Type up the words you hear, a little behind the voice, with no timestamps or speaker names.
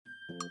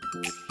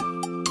It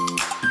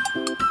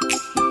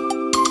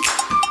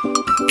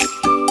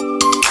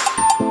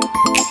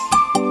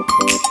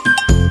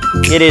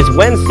is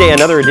Wednesday,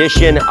 another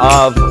edition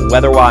of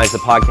Weatherwise, the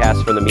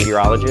podcast from the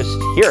meteorologist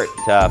here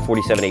at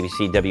 47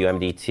 ABC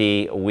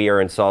WMDT. We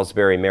are in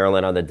Salisbury,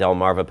 Maryland on the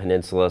Delmarva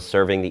Peninsula,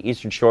 serving the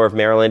eastern shore of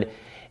Maryland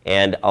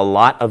and a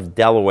lot of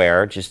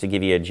Delaware, just to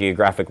give you a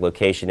geographic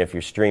location if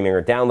you're streaming or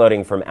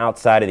downloading from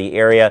outside of the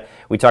area.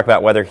 We talk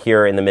about weather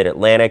here in the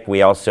Mid-Atlantic.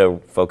 We also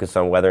focus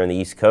on weather in the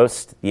East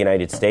Coast, the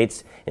United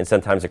States, and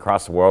sometimes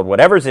across the world.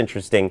 Whatever's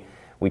interesting,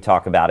 we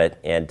talk about it.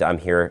 And I'm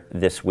here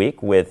this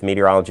week with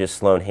meteorologist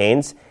Sloan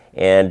Haynes.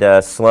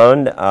 And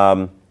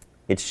Sloan,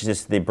 it's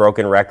just the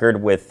broken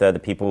record with the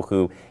people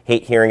who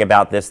hate hearing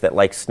about this that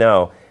like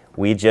snow.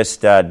 We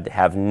just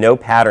have no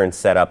pattern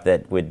set up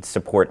that would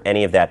support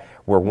any of that.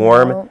 We're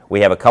warm. No.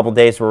 We have a couple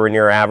days where we're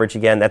near average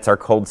again. That's our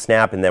cold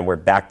snap, and then we're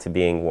back to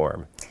being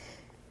warm.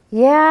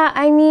 Yeah,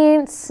 I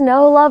mean,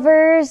 snow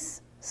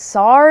lovers,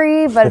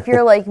 sorry, but if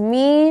you're like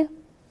me,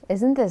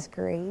 isn't this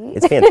great?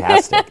 It's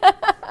fantastic.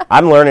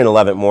 I'm learning to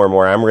love it more and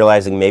more. I'm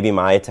realizing maybe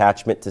my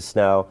attachment to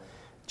snow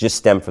just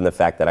stemmed from the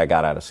fact that I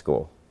got out of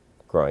school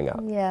growing up.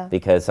 Yeah.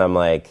 Because I'm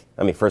like,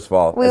 I mean, first of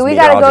all, we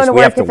got to go into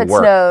work if it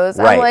snows.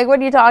 Right. I'm like, what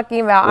are you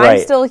talking about? Right.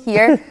 I'm still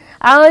here.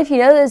 I don't know if you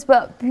know this,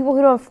 but people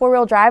who don't have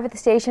four-wheel drive at the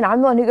station,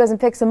 I'm the one who goes and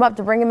picks them up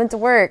to bring them into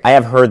work. I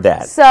have heard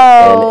that. So,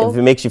 and if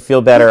it makes you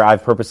feel better,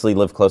 I've purposely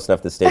lived close enough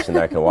to the station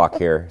that I can walk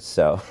here.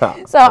 So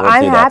I'm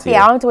happy. I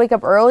don't have to wake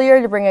up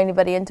earlier to bring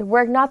anybody into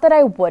work. Not that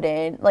I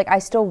wouldn't. Like, I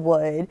still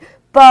would.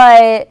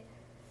 But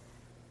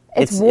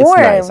it's warm.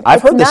 It's nice.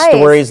 I've heard the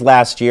stories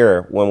last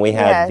year when we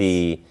had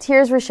the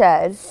tears were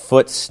shed.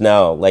 Foot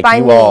snow. Like,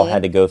 you all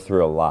had to go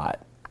through a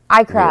lot.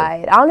 I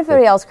cried. I don't know if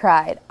anybody else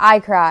cried. I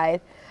cried.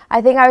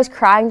 I think I was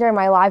crying during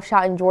my live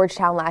shot in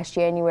Georgetown last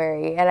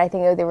January, and I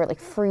think they were like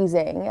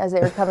freezing as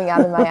they were coming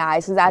out of my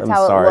eyes, because that's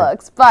how it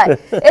looks.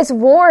 But it's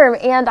warm,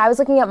 and I was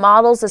looking at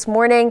models this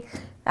morning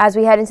as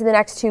we head into the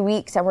next 2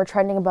 weeks, and we're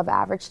trending above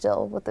average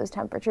still with those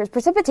temperatures.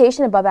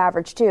 Precipitation above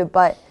average too,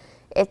 but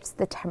it's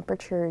the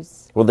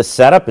temperatures. Well, the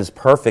setup is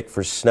perfect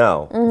for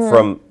snow.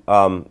 From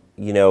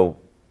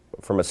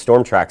from a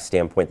storm track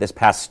standpoint. This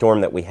past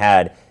storm that we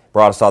had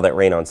brought us all that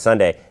rain on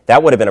Sunday.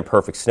 That would have been a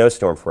perfect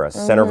snowstorm for us.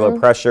 Center of low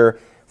pressure,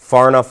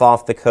 far enough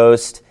off the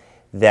coast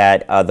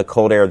that the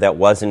cold air that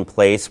was in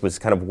place was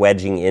kind of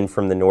wedging in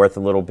from the north a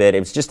little bit. It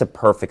was just a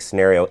perfect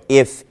scenario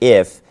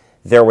if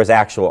there was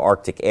actual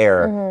Arctic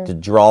air to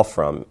draw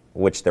from,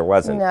 which there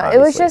wasn't. No, obviously.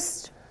 It was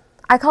just,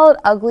 I call it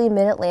ugly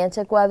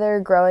mid-Atlantic weather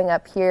growing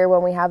up here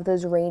when we have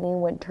those rainy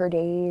winter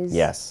days.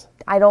 Yes.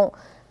 I don't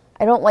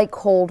like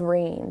cold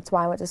rain. That's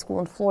why I went to school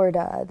in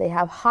Florida. They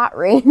have hot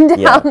rain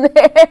down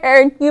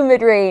there and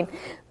humid rain.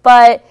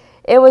 But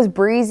it was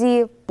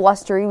breezy,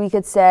 blustery, we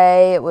could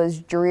say. It was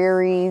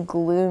dreary,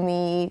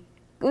 gloomy.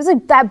 It was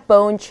like that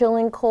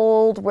bone-chilling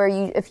cold where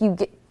you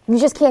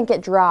just can't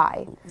get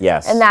dry.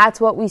 Yes. And that's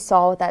what we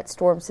saw with that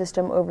storm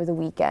system over the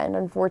weekend,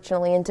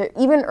 unfortunately. Into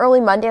even early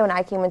Monday when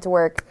I came into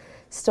work,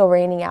 still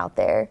raining out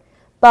there.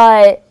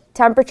 But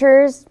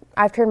temperatures,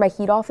 I've turned my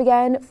heat off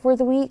again for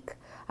the week.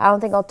 I don't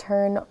think I'll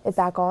turn it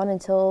back on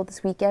until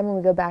this weekend when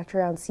we go back to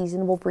around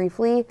seasonable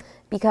briefly,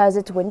 because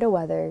it's window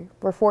weather.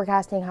 We're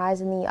forecasting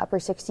highs in the upper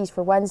 60s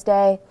for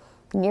Wednesday,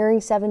 nearing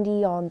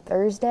 70 on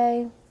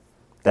Thursday.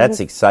 That's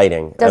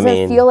exciting.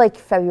 Doesn't feel like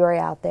February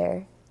out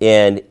there.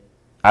 And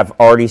I've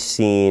already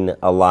seen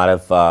a lot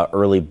of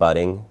early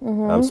budding,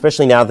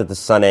 especially now that the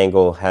sun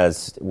angle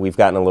we've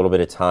gotten a little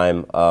bit of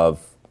time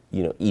of,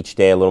 each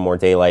day a little more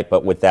daylight,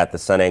 but with that, the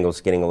sun angle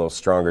is getting a little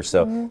stronger.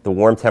 So the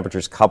warm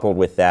temperatures coupled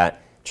with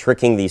that,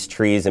 tricking these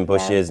trees and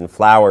bushes and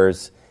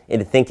flowers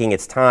into thinking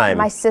it's time.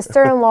 My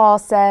sister-in-law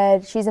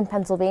said, she's in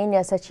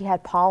Pennsylvania, said she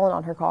had pollen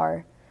on her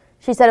car.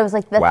 She said it was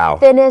like the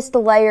thinnest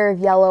layer of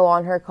yellow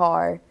on her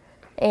car.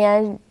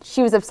 And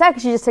she was upset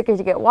because she just took it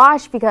to get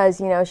washed because,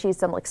 she had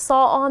some like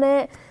salt on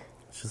it.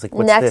 She's like,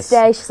 what's Next this?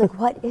 day, she's like,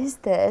 what is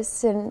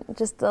this? And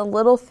just a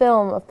little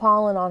film of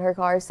pollen on her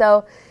car.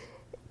 So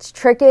it's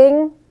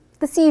tricking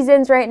the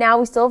seasons right now.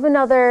 We still have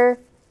another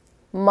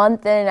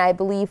month and I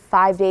believe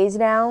 5 days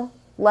now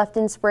left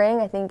in spring.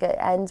 I think it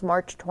ends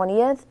March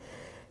 20th,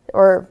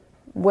 or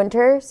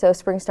winter, so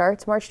spring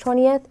starts March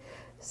 20th.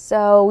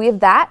 So we have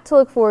that to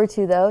look forward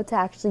to, though, to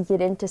actually get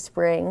into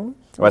spring.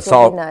 Well,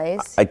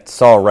 I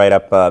saw a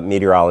write-up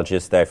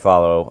meteorologist that I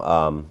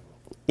follow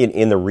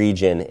in the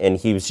region, and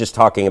he was just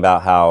talking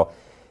about how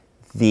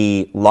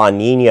the La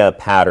Nina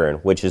pattern,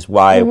 which is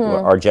why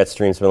our jet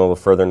stream's been a little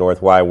further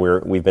north, why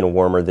we've been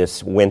warmer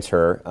this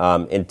winter.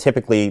 And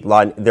typically,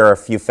 there are a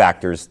few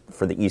factors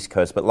for the East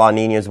Coast, but La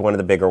Nina is one of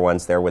the bigger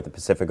ones there with the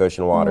Pacific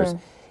Ocean waters.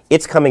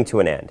 It's coming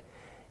to an end.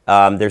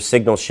 There's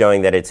signals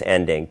showing that it's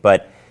ending,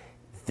 but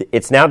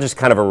it's now just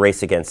kind of a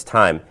race against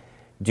time.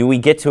 Do we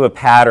get to a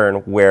pattern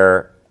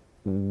where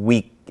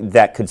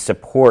that could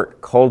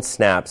support cold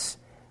snaps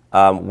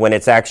when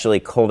it's actually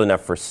cold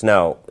enough for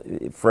snow?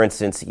 For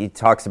instance, he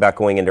talks about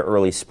going into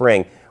early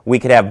spring. We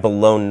could have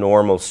below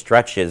normal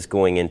stretches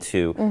going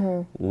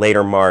into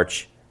later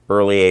March,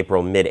 early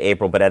April,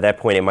 mid-April, but at that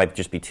point it might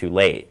just be too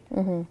late.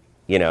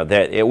 You know,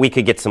 we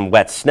could get some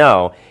wet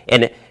snow,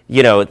 and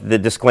you know, the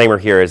disclaimer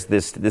here is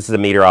this is a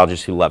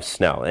meteorologist who loves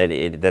snow.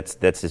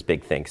 That's his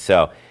big thing.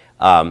 So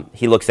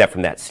he looks at it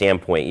from that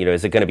standpoint. You know,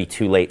 is it going to be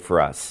too late for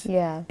us?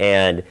 Yeah.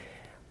 And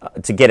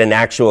to get an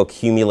actual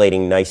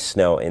accumulating nice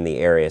snow in the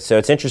area. So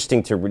it's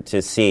interesting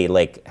to see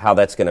like how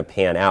that's going to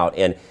pan out,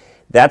 and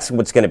that's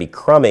what's going to be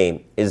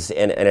crummy is,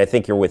 and I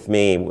think you're with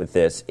me with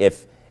this.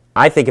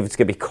 I think if it's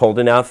going to be cold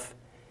enough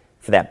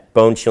for that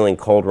bone-chilling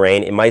cold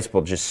rain, it might as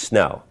well just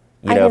snow.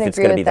 You know, if it's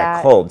going to be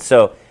that cold.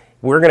 So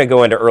we're going to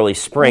go into early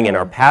spring, and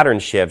our pattern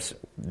shifts.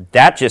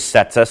 That just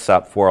sets us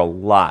up for a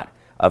lot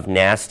of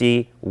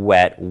nasty,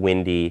 wet,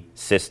 windy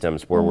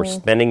systems where we're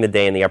spending the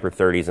day in the upper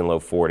 30s and low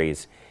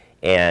 40s,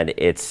 and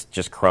it's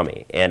just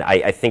crummy. And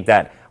I think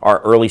that our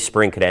early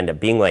spring could end up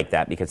being like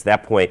that, because at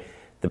that point,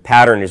 the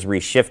pattern is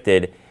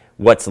reshifted.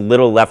 What's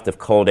little left of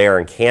cold air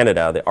in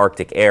Canada, the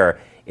Arctic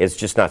air, is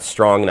just not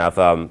strong enough,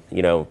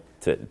 you know,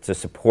 to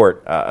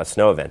support a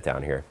snow event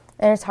down here.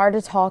 And it's hard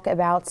to talk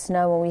about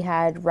snow when we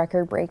had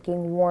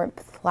record-breaking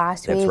warmth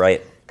last week. That's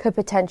right. Could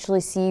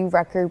potentially see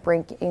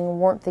record-breaking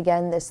warmth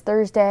again this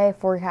Thursday,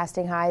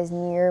 forecasting highs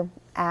near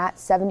at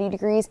 70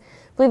 degrees.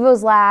 I believe it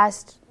was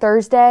last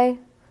Thursday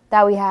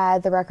that we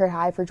had the record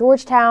high for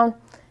Georgetown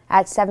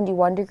at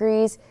 71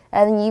 degrees.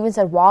 And then you even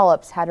said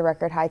Wallops had a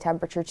record high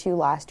temperature too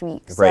last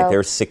week. Right,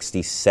 they're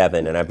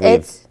 67, and I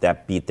believe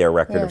that beat their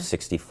record of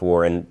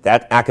 64. And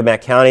that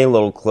Accomack County, a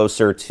little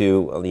closer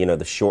to, you know,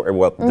 the shore,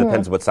 well,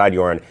 depends what side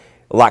you're on,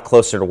 a lot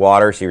closer to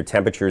water, so your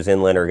temperatures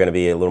inland are going to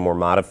be a little more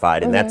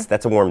modified, and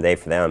that's a warm day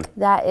for them.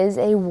 That is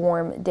a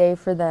warm day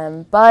for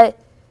them, but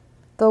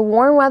the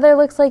warm weather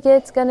looks like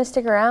it's going to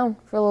stick around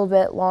for a little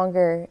bit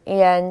longer.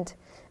 And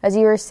as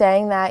you were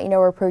saying that, you know,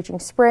 we're approaching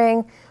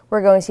spring,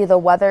 we're going to see the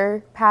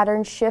weather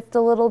pattern shift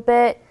a little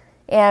bit,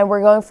 and we're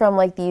going from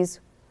like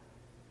these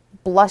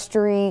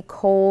blustery,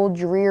 cold,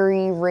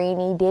 dreary,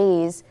 rainy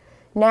days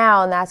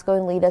now, and that's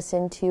going to lead us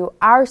into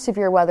our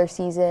severe weather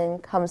season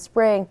come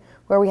spring,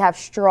 where we have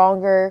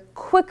stronger,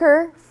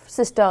 quicker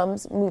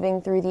systems moving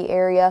through the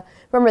area.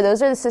 Remember,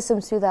 those are the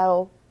systems too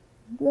that'll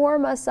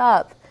warm us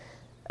up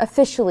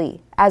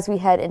officially as we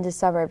head into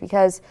summer,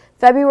 because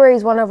February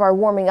is one of our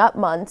warming up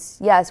months.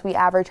 Yes, we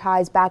average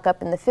highs back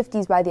up in the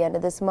 50s by the end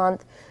of this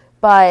month,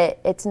 but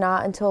it's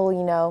not until,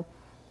 you know,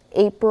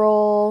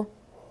 April,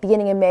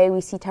 beginning of May, we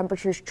see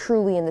temperatures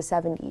truly in the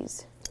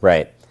 70s.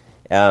 Right.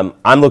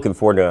 I'm looking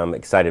forward to it. I'm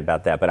excited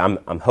about that, but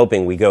I'm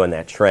hoping we go in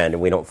that trend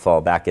and we don't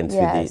fall back into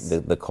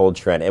the cold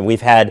trend. And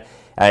we've had,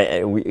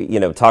 you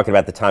know, talking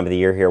about the time of the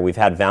year here, we've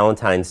had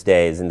Valentine's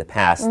Days in the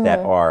past that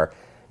are,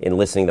 in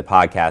listening to the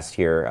podcast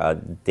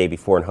here day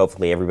before, and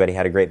hopefully everybody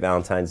had a great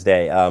Valentine's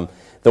Day.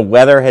 The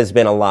weather has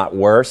been a lot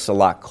worse, a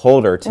lot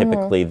colder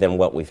typically than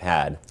what we've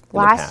had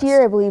last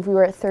year. I believe we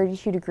were at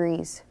 32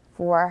 degrees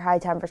for our high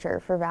temperature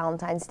for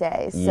Valentine's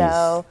Day.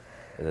 So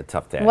it's a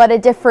tough day. What a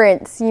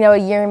difference, you know, a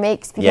year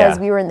makes, because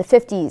we were in the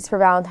 50s for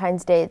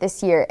Valentine's Day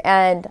this year.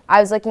 And I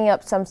was looking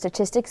up some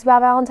statistics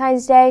about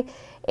Valentine's Day,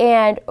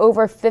 and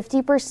over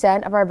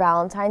 50% of our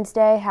Valentine's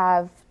Day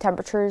have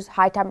temperatures,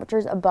 high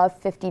temperatures above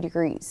 50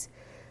 degrees.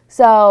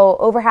 So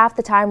over half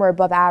the time we're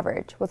above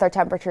average with our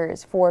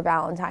temperatures for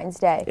Valentine's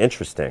Day.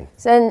 Interesting.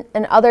 So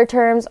in other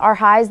terms, our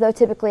highs, though,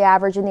 typically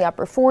average in the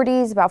upper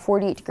 40s, about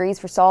 48 degrees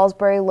for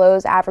Salisbury,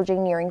 lows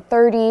averaging nearing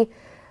 30.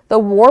 The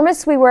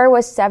warmest we were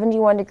was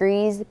 71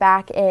 degrees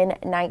back in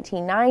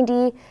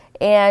 1990,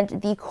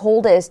 and the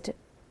coldest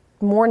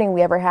morning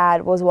we ever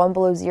had was 1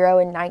 below zero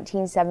in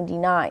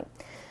 1979.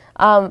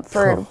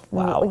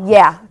 Wow.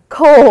 Yeah,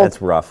 cold.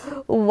 That's rough.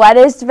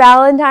 Wettest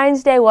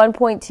Valentine's Day,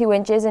 1.2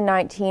 inches in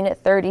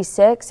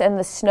 1936, and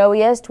the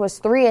snowiest was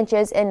 3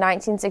 inches in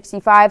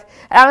 1965.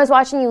 And I was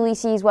watching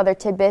Ulysses Weather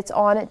Tidbits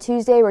on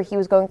Tuesday, where he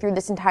was going through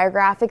this entire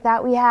graphic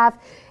that we have,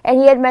 and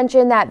he had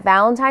mentioned that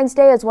Valentine's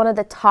Day is one of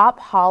the top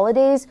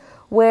holidays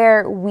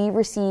where we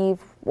receive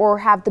or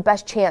have the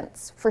best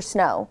chance for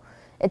snow.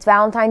 It's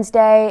Valentine's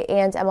Day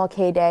and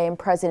MLK Day and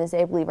President's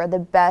Day, I believe, are the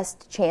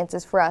best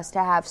chances for us to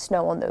have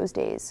snow on those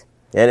days.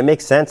 And it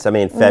makes sense. I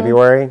mean,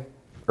 February,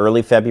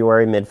 early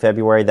February,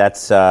 mid-February,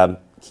 that's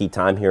key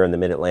time here in the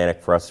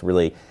Mid-Atlantic for us to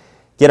really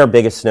get our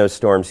biggest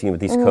snowstorms, you know,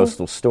 with these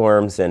coastal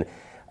storms. And,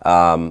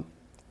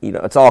 you know,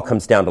 it all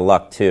comes down to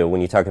luck, too, when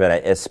you talk about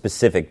a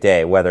specific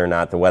day, whether or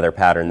not the weather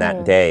pattern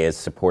that day is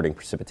supporting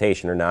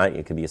precipitation or not.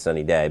 It could be a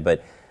sunny day.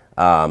 But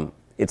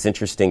it's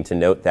interesting to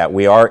note that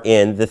we are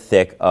in the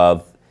thick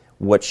of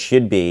what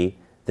should be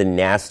the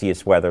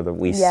nastiest weather that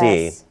we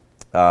see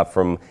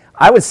from,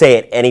 I would say,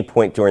 at any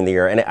point during the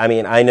year. And I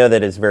mean, I know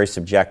that it's very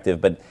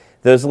subjective, but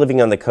those living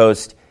on the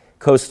coast,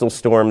 coastal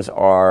storms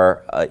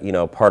are, you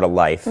know, part of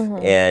life.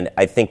 And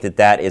I think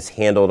that is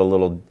handled a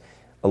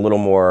little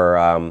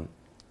more,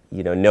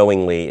 you know,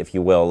 knowingly, if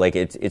you will. Like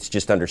it's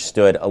just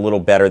understood a little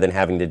better than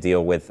having to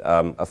deal with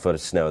a foot of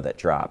snow that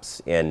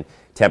drops and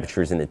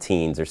temperatures in the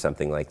teens or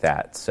something like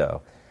that.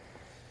 So.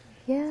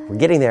 Yeah. We're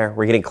getting there.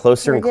 We're getting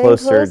closer and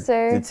closer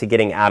to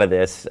getting out of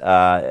this,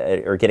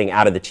 or getting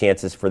out of the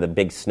chances for the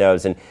big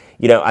snows. And,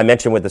 I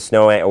mentioned with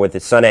the with the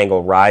sun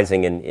angle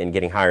rising and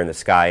getting higher in the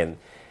sky.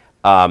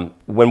 And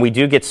when we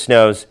do get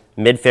snows,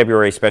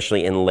 mid-February,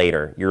 especially in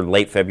your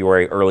late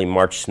February, early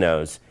March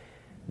snows,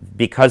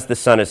 because the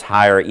sun is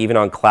higher, even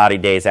on cloudy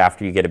days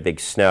after you get a big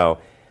snow,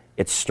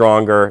 it's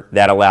stronger.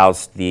 That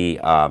allows the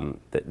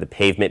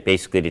pavement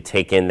basically to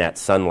take in that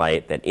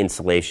sunlight, that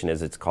insulation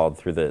as it's called,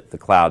 through the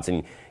clouds.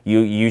 And you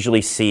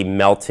usually see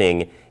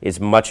melting is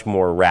much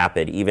more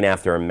rapid. Even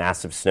after a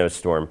massive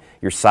snowstorm,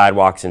 your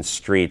sidewalks and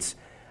streets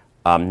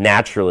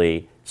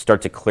naturally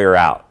start to clear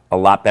out a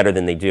lot better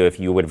than they do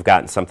if you would have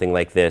gotten something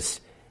like this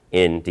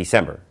in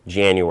December,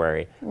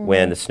 January,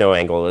 when the snow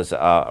angle is,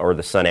 or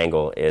the sun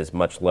angle is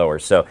much lower.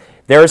 So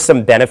there are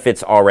some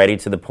benefits already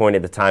to the point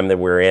at the time that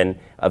we're in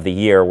of the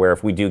year where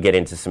if we do get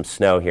into some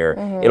snow here,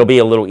 it'll be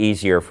a little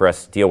easier for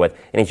us to deal with.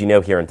 And as you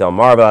know, here in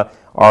Delmarva,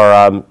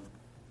 our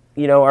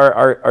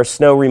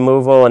snow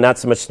removal, and not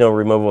so much snow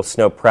removal,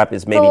 snow prep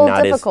is maybe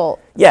not difficult.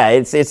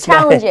 It's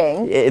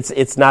challenging.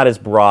 It's not as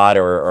broad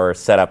or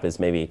set up as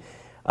maybe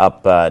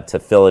up to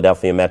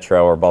Philadelphia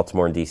Metro or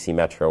Baltimore and DC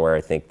Metro, where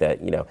I think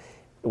that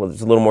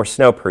there's a little more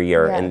snow per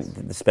year, and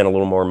they spend a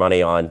little more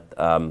money on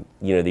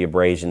the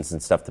abrasions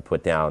and stuff to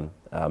put down.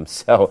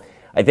 So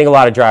I think a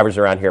lot of drivers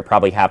around here are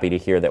probably happy to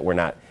hear that we're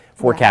not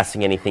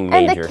forecasting anything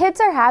major. And the kids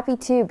are happy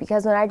too,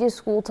 because when I do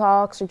school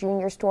talks or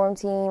junior storm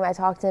team, I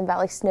talk to them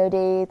about snow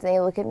dates, and they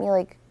look at me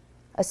like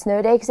a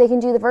snow day because they can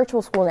do the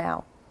virtual school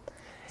now.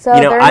 So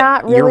they're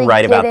not really you're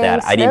right about getting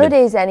that. snow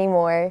days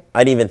anymore.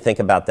 I didn't even think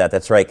about that.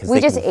 That's right.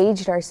 We just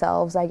aged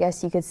ourselves, I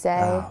guess you could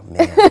say. Oh,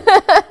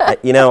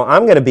 man.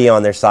 I'm going to be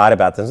on their side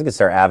about this. I'm going to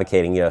start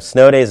advocating,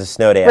 snow day is a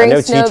snow day. I know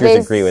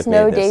teachers agree with me.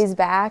 Snow days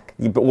back.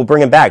 But we'll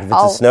bring them back. If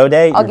it's a snow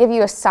day, I'll give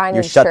you a sign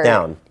you're and shut shirt.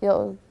 down.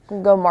 You'll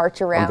go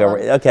march around.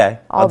 Okay.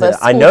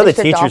 I know the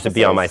teachers would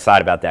be on my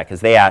side about that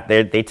because they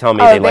tell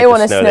me they like want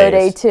the snow a snow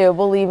day too.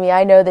 Believe me,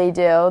 I know they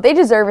do. They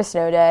deserve a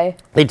snow day.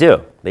 They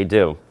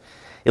do.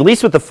 At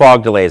least with the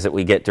fog delays that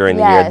we get during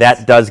the year,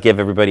 that does give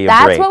everybody a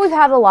break. That's what we've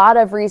had a lot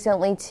of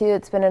recently too.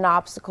 It's been an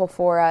obstacle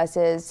for us.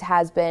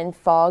 Has been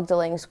fog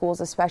delaying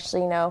schools,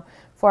 especially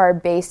for our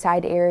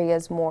Bayside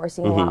areas more.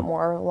 Seeing a lot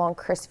more along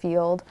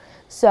Crisfield.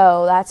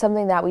 So that's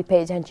something that we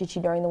pay attention to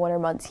during the winter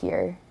months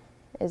here.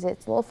 It's a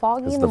little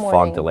foggy in the morning. The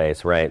fog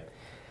delays, right?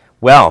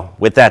 Well,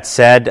 with that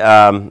said,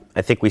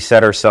 I think we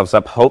set ourselves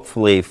up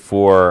hopefully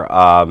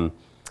for.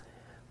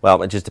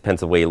 Well, it just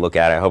depends on the way you look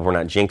at it. I hope we're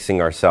not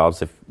jinxing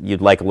ourselves. If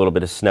you'd like a little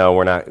bit of snow,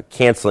 we're not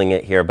canceling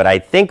it here. But I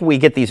think we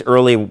get these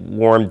early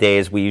warm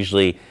days. We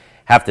usually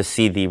have to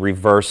see the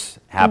reverse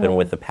happen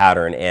with the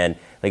pattern. And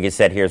like I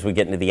said, here as we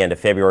get into the end of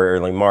February,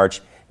 early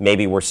March,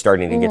 maybe we're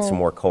starting to get some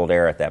more cold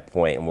air at that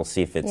point. And we'll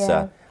see if it's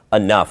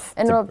enough.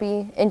 And it'll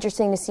be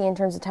interesting to see in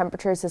terms of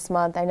temperatures this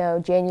month. I know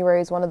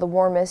January is one of the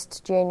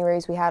warmest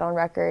Januaries we had on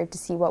record, to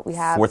see what we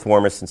have. Fourth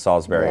warmest in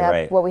Salisbury,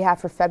 right. What we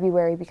have for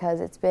February, because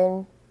it's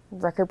been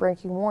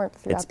record-breaking warmth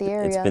throughout the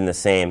area. It's been the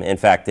same. In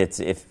fact,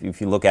 if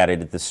you look at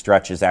it, the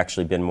stretch has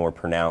actually been more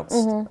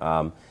pronounced.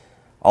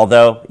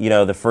 Although,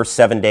 the first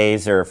 7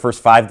 days or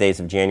first 5 days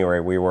of January,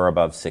 we were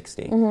above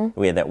 60.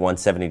 We had that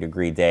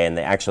 170-degree day, and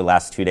the actual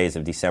last 2 days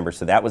of December.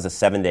 So that was a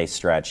 7-day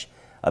stretch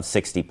of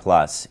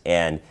 60+.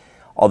 And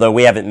although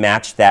we haven't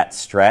matched that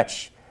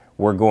stretch,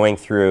 we're going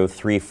through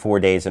 3-4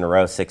 days in a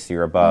row, 60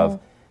 or above,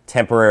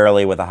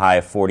 temporarily with a high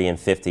of 40 and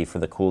 50 for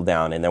the cool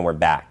down, and then we're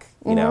back,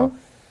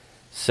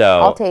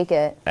 So I'll take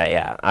it.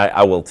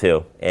 I will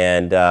too.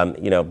 And,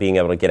 being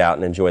able to get out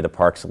and enjoy the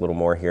parks a little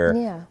more here.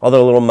 Yeah.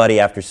 Although a little muddy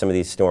after some of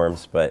these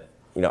storms, but,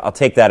 I'll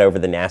take that over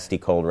the nasty,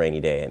 cold, rainy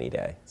day any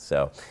day.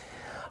 So,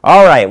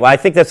 all right. Well, I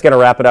think that's going to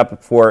wrap it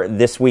up for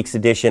this week's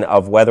edition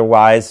of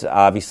Weatherwise.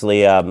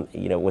 Obviously,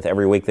 with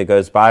every week that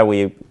goes by,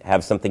 we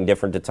have something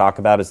different to talk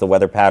about as the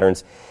weather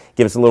patterns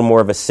give us a little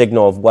more of a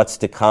signal of what's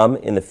to come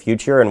in the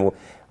future. And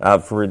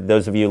for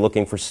those of you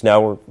looking for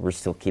snow, we're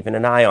still keeping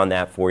an eye on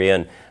that for you.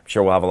 And I'm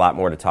sure we'll have a lot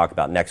more to talk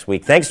about next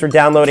week. Thanks for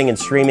downloading and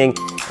streaming.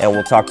 And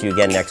we'll talk to you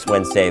again next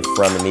Wednesday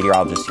from the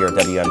meteorologist here at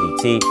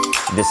WMDT.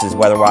 This is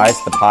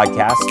Weatherwise, the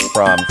podcast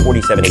from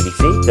 47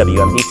 ABC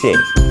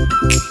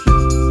WMDT.